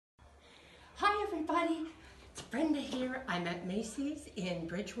Hi everybody, it's Brenda here. I'm at Macy's in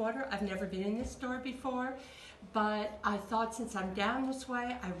Bridgewater. I've never been in this store before, but I thought since I'm down this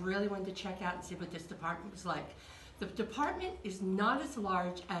way, I really wanted to check out and see what this department was like. The department is not as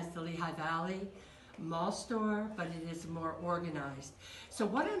large as the Lehigh Valley mall store, but it is more organized. So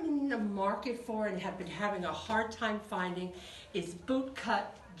what I'm in the market for and have been having a hard time finding is bootcut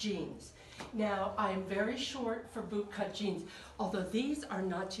jeans. Now, I am very short for bootcut jeans, although these are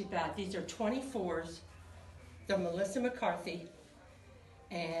not too bad. These are 24s. They're Melissa McCarthy,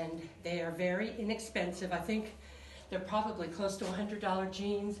 and they are very inexpensive. I think they're probably close to $100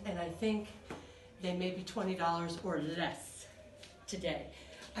 jeans, and I think they may be $20 or less today.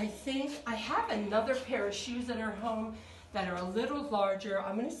 I think I have another pair of shoes at our home that are a little larger.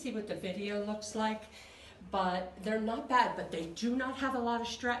 I'm going to see what the video looks like. But they're not bad, but they do not have a lot of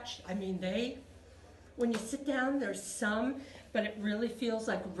stretch. I mean, when you sit down, there's some, but it really feels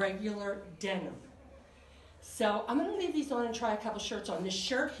like regular denim. So I'm gonna leave these on and try a couple shirts on. This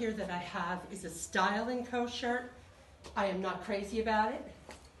shirt here that I have is a Style & Co shirt. I am not crazy about it,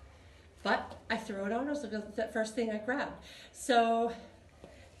 but I threw it on. It was the first thing I grabbed. So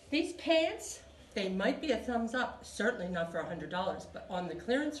these pants, they might be a thumbs up, certainly not for $100, but on the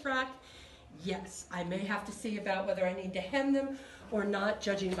clearance rack, yes, I may have to see about whether I need to hem them or not,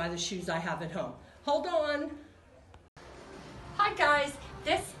 judging by the shoes I have at home. Hold on. Hi guys,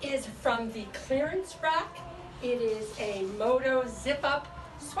 this is from the clearance rack. It is a Moto zip-up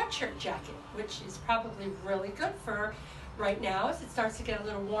sweatshirt jacket, which is probably really good for right now as it starts to get a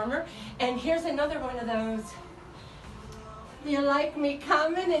little warmer. And here's another one of those, you like me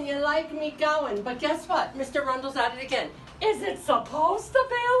coming and you like me going. But guess what? Mr. Rundle's at it again. Is it supposed to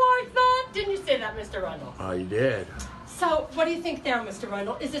be like that? Didn't you say that, Mr. Rundle? I did. So, what do you think now, Mr.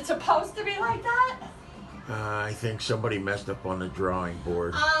 Rundle? Is it supposed to be like that? I think somebody messed up on the drawing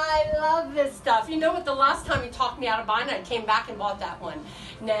board. I love this stuff. You know what? The last time you talked me out of buying it, I came back and bought that one.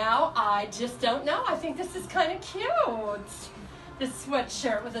 Now, I just don't know. I think this is kind of cute. This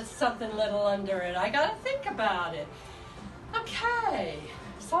sweatshirt with something little under it. I gotta think about it. Okay,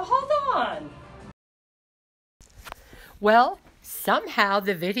 so hold on. Well, somehow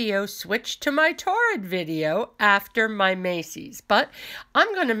the video switched to my Torrid video after my Macy's, but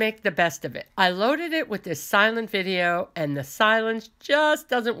I'm going to make the best of it. I loaded it with this silent video, and the silence just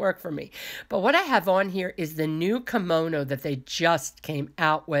doesn't work for me. But what I have on here is the new kimono that they just came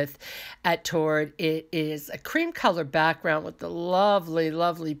out with at Torrid. It is a cream color background with the lovely,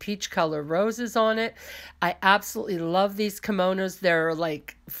 lovely peach color roses on it. I absolutely love these kimonos. They're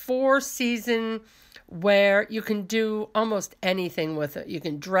like 4-season where you can do almost anything with it. You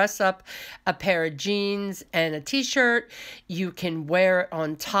can dress up a pair of jeans and a t-shirt. You can wear it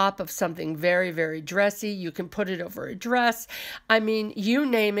on top of something very, very dressy. You can put it over a dress. I mean, you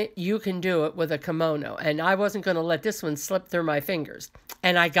name it, you can do it with a kimono. And I wasn't going to let this one slip through my fingers.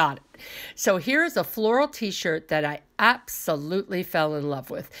 And I got it. So here's a floral t-shirt that I absolutely fell in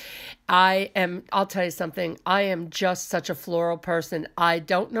love with. I'll tell you something, I am just such a floral person. I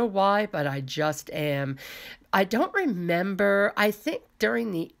don't know why, but I just am. I don't remember, I think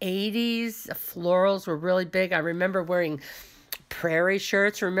during the 80s, florals were really big. I remember wearing prairie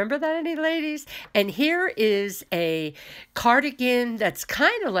shirts. Remember that, any ladies? And here is a cardigan that's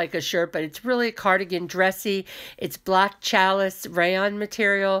kind of like a shirt, but it's really a cardigan, dressy. It's black challis rayon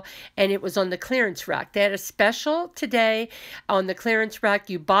material, and it was on the clearance rack. They had a special today on the clearance rack.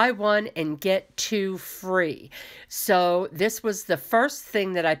 You buy one and get 2 free. So this was the first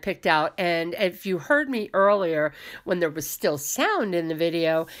thing that I picked out. And if you heard me earlier when there was still sound in the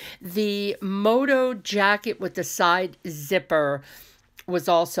video, the Moto jacket with the side zipper was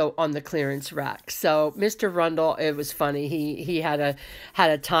also on the clearance rack. So Mr. Rundle, it was funny. He had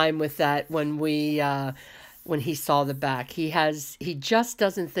a time with that when he saw the back. He just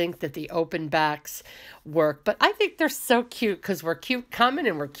doesn't think that the open backs work, but I think they're so cute because we're cute coming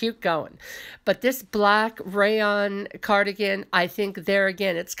and we're cute going. But this black rayon cardigan, I think there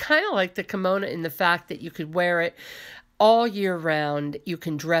again, it's kind of like the kimono in the fact that you could wear it all year round. You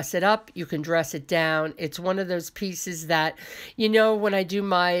can dress it up, you can dress it down. It's one of those pieces that, you know, when I do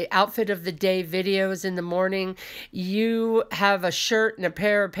my outfit of the day videos in the morning, you have a shirt and a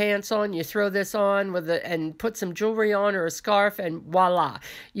pair of pants on, you throw this on and put some jewelry on or a scarf, and voila,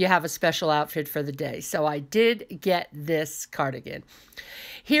 you have a special outfit for the day. So I did get this cardigan.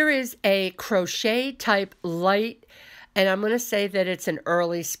 Here is a crochet type light, and I'm going to say that it's an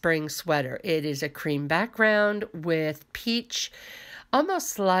early spring sweater. It is a cream background with peach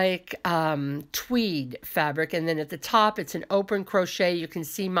almost like tweed fabric. And then at the top, it's an open crochet. You can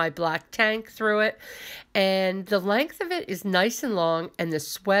see my black tank through it. And the length of it is nice and long, and the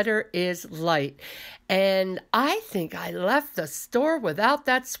sweater is light. And I think I left the store without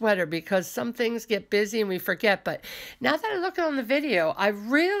that sweater because some things get busy and we forget. But now that I look on the video, I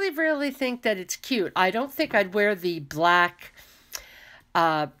really, really think that it's cute. I don't think I'd wear the black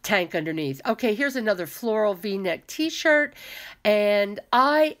tank underneath. Okay, here's another floral V-neck t-shirt, and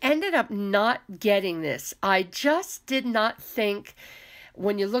I ended up not getting this. I just did not think,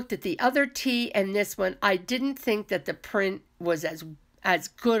 when you looked at the other tee and this one, I didn't think that the print was as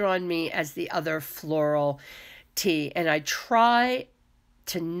good on me as the other floral tee, and I try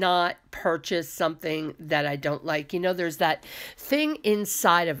to not purchase something that I don't like. You know, there's that thing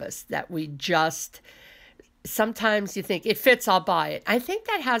inside of us that we just, sometimes you think it fits, I'll buy it. I think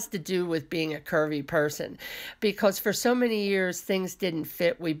that has to do with being a curvy person, because for so many years things didn't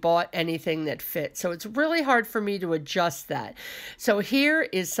fit. We bought anything that fit. So it's really hard for me to adjust that. So here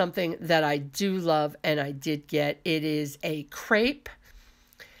is something that I do love and I did get. It is a crepe,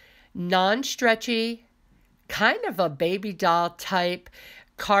 non-stretchy, kind of a baby doll type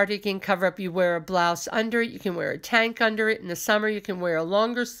cardigan cover up. You wear a blouse under it. You can wear a tank under it. In the summer, you can wear a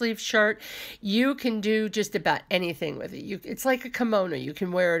longer sleeve shirt. You can do just about anything with it. It's like a kimono. You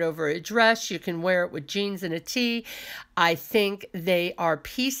can wear it over a dress. You can wear it with jeans and a tee. I think they are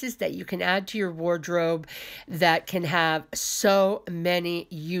pieces that you can add to your wardrobe that can have so many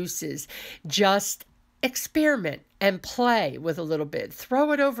uses. Just experiment and play with a little bit.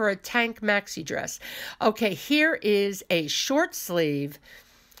 Throw it over a tank maxi dress. Okay, here is a short sleeve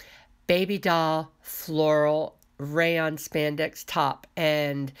baby doll floral rayon spandex top,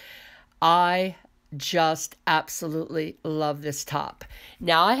 and I just absolutely love this top.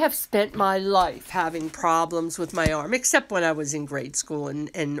 Now, I have spent my life having problems with my arm, except when I was in grade school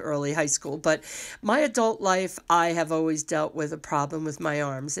and early high school. But my adult life, I have always dealt with a problem with my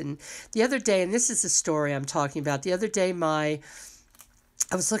arms. And the other day, and this is the story I'm talking about, the other day I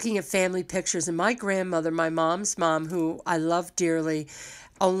was looking at family pictures, and my grandmother, my mom's mom, who I love dearly,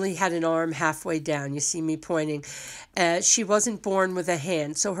 only had an arm halfway down. You see me pointing. She wasn't born with a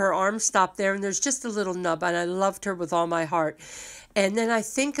hand, so her arm stopped there, and there's just a little nub, and I loved her with all my heart. And then I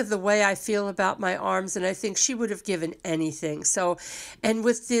think of the way I feel about my arms, and I think she would have given anything. So, and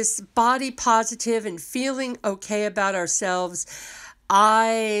with this body positive and feeling okay about ourselves,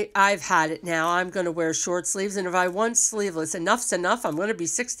 I've had it now. I'm going to wear short sleeves, and if I want sleeveless, enough's enough. I'm going to be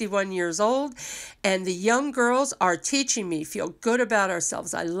 61 years old, and the young girls are teaching me feel good about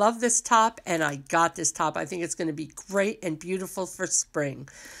ourselves. I love this top, and I got this top. I think it's going to be great and beautiful for spring.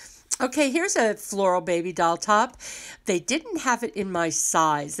 Okay, here's a floral baby doll top. They didn't have it in my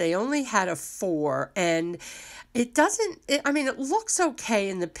size. They only had a 4, and it looks okay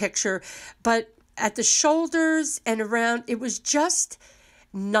in the picture, but at the shoulders and around, it was just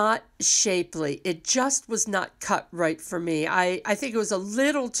not shapely. It just was not cut right for me. I think it was a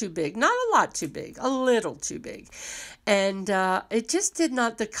little too big, not a lot too big, a little too big. And it just did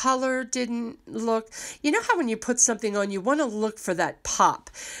not, the color didn't look, you know how when you put something on, you want to look for that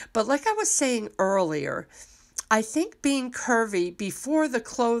pop. But like I was saying earlier, I think being curvy, before the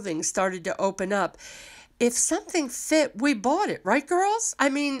clothing started to open up, if something fit, we bought it, right, girls? I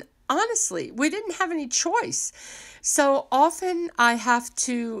mean, honestly, we didn't have any choice. So often I have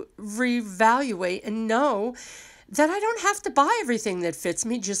to reevaluate and know that I don't have to buy everything that fits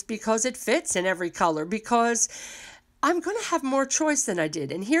me just because it fits in every color, because I'm going to have more choice than I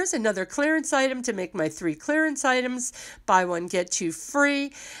did. And here's another clearance item to make my 3 clearance items. Buy one, get 2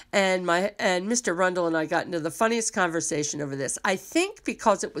 free. And Mr. Rundle and I got into the funniest conversation over this. I think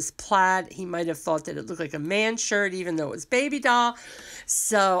because it was plaid, he might have thought that it looked like a man's shirt, even though it was baby doll.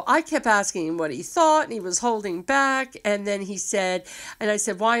 So I kept asking him what he thought, and he was holding back. And then he said, and I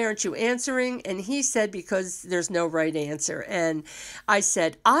said, why aren't you answering? And he said, because there's no right answer. And I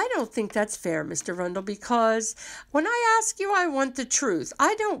said, I don't think that's fair, Mr. Rundle, because when I ask you, I want the truth.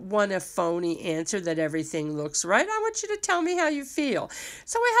 I don't want a phony answer that everything looks right. I want you to tell me how you feel.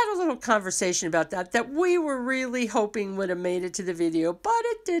 So we had a little conversation about that we were really hoping would have made it to the video, but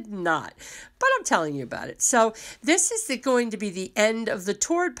it did not. But I'm telling you about it. So this is going to be the end of the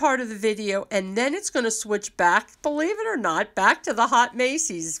Torrid part of the video, and then it's going to switch back, believe it or not, back to the Hot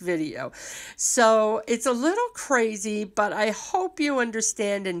Macy's video. So it's a little crazy, but I hope you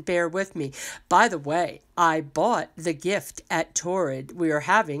understand and bear with me. By the way, I bought the gift at Torrid. We are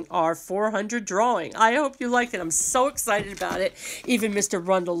having our 400 drawing. I hope you like it. I'm so excited about it. Even Mr.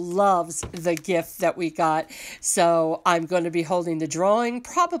 Rundle loves the gift that we got. So I'm going to be holding the drawing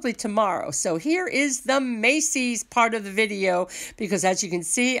probably tomorrow. So here is the Macy's part of the video, because as you can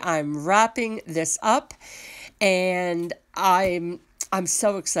see, I'm wrapping this up, and I'm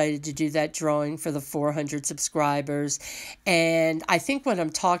so excited to do that drawing for the 400 subscribers. And I think what I'm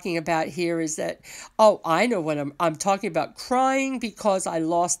talking about here is that, oh, I know what I'm talking about, crying because I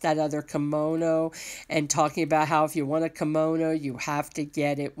lost that other kimono, and talking about how if you want a kimono, you have to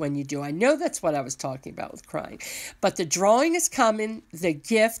get it when you do. I know that's what I was talking about with crying. But the drawing is coming. The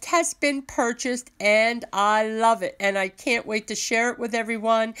gift has been purchased, and I love it. And I can't wait to share it with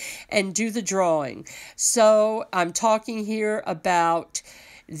everyone and do the drawing. So I'm talking here about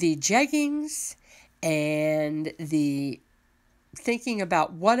the jeggings and the thinking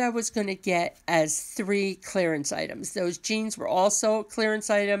about what I was going to get as 3 clearance items. Those jeans were also a clearance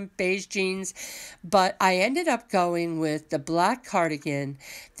item, beige jeans, but I ended up going with the black cardigan,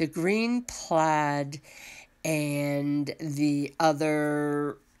 the green plaid, and the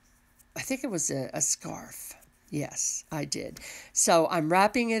other, I think it was a scarf. Yes, I did. So I'm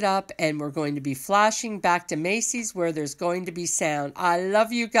wrapping it up, and we're going to be flashing back to Macy's where there's going to be sound. I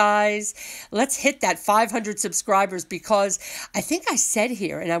love you guys. Let's hit that 500 subscribers, because I think I said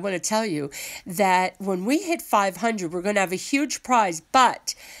here, and I want to tell you, that when we hit 500, we're going to have a huge prize,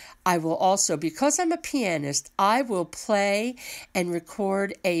 but I will also, because I'm a pianist, I will play and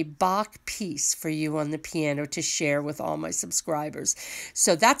record a Bach piece for you on the piano to share with all my subscribers.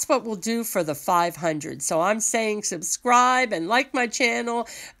 So that's what we'll do for the 500. So I'm saying subscribe and like my channel.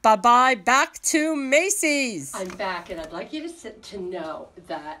 Bye-bye. Back to Macy's. I'm back, and I'd like you to know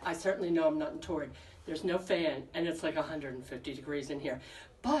that I certainly know I'm not in Torrid. There's no fan, and it's like 150 degrees in here.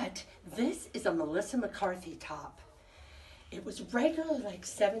 But this is a Melissa McCarthy top. It was regularly like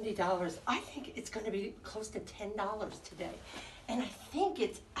 $70. I think it's going to be close to $10 today. And I think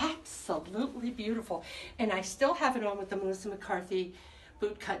it's absolutely beautiful. And I still have it on with the Melissa McCarthy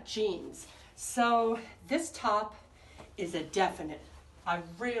bootcut jeans. So this top is a definite. I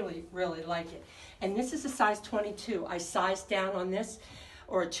really, really like it. And this is a size 22. I sized down on this,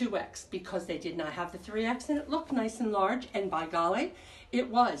 or a 2X, because they did not have the 3X, and it looked nice and large. And by golly, it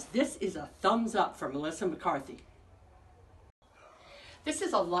was. This is a thumbs up for Melissa McCarthy. This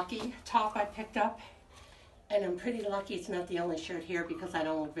is a lucky top I picked up, and I'm pretty lucky it's not the only shirt here, because I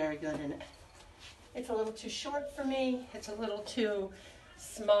don't look very good in it. It's a little too short for me. It's a little too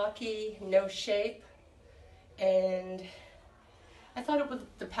smocky, no shape, and I thought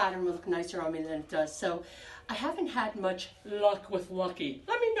the pattern would look nicer on me than it does. So I haven't had much luck with Lucky.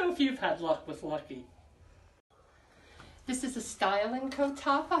 Let me know if you've had luck with Lucky. This is a Style & Co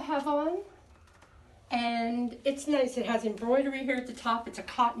top I have on. And it's nice. It has embroidery here at the top. It's a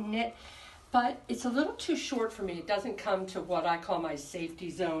cotton knit, but it's a little too short for me. It doesn't come to what I call my safety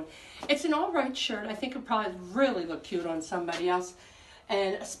zone. It's an all right shirt. I think it would probably really look cute on somebody else,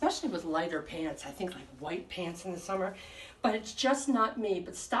 and especially with lighter pants. I think like white pants in the summer, but it's just not me.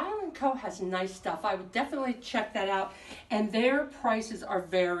 But Style & Co has nice stuff. I would definitely check that out, and their prices are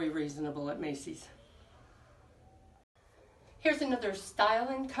very reasonable at Macy's. Here's another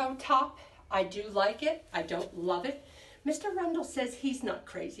Style & Co top. I do like it. I don't love it. Mr. Rundle says he's not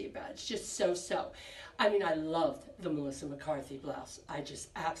crazy about it. It's just so-so. I mean, I loved the Melissa McCarthy blouse. I just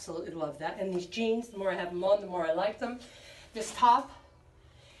absolutely love that. And these jeans, the more I have them on, the more I like them. This top,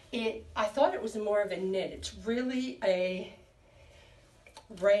 I thought it was more of a knit. It's really a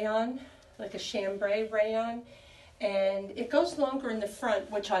rayon, like a chambray rayon. And it goes longer in the front,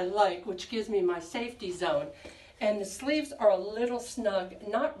 which I like, which gives me my safety zone. And the sleeves are a little snug,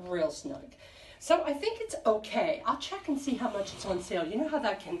 not real snug. So I think it's okay. I'll check and see how much it's on sale. You know how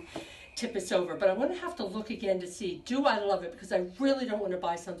that can tip us over, but I'm going to have to look again to see, do I love it? Because I really don't want to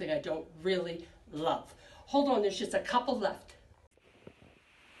buy something I don't really love. Hold on, there's just a couple left.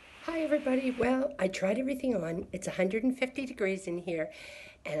 Hi everybody. Well, I tried everything on. It's 150 degrees in here,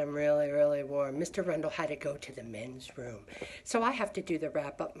 and I'm really, really warm. Mr. Rundle had to go to the men's room, so I have to do the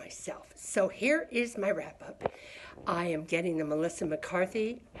wrap-up myself. So here is my wrap-up. I am getting the Melissa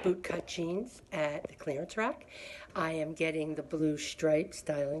McCarthy bootcut jeans at the clearance rack. I am getting the blue striped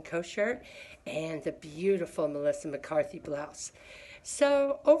Style & Co shirt and the beautiful Melissa McCarthy blouse.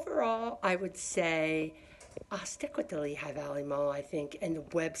 So overall, I would say I'll stick with the Lehigh Valley Mall, I think, and the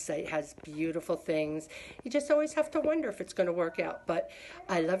website has beautiful things. You just always have to wonder if it's going to work out. But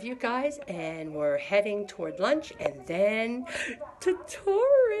I love you guys, and we're heading toward lunch and then to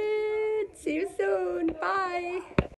Torrid. See you soon. Bye.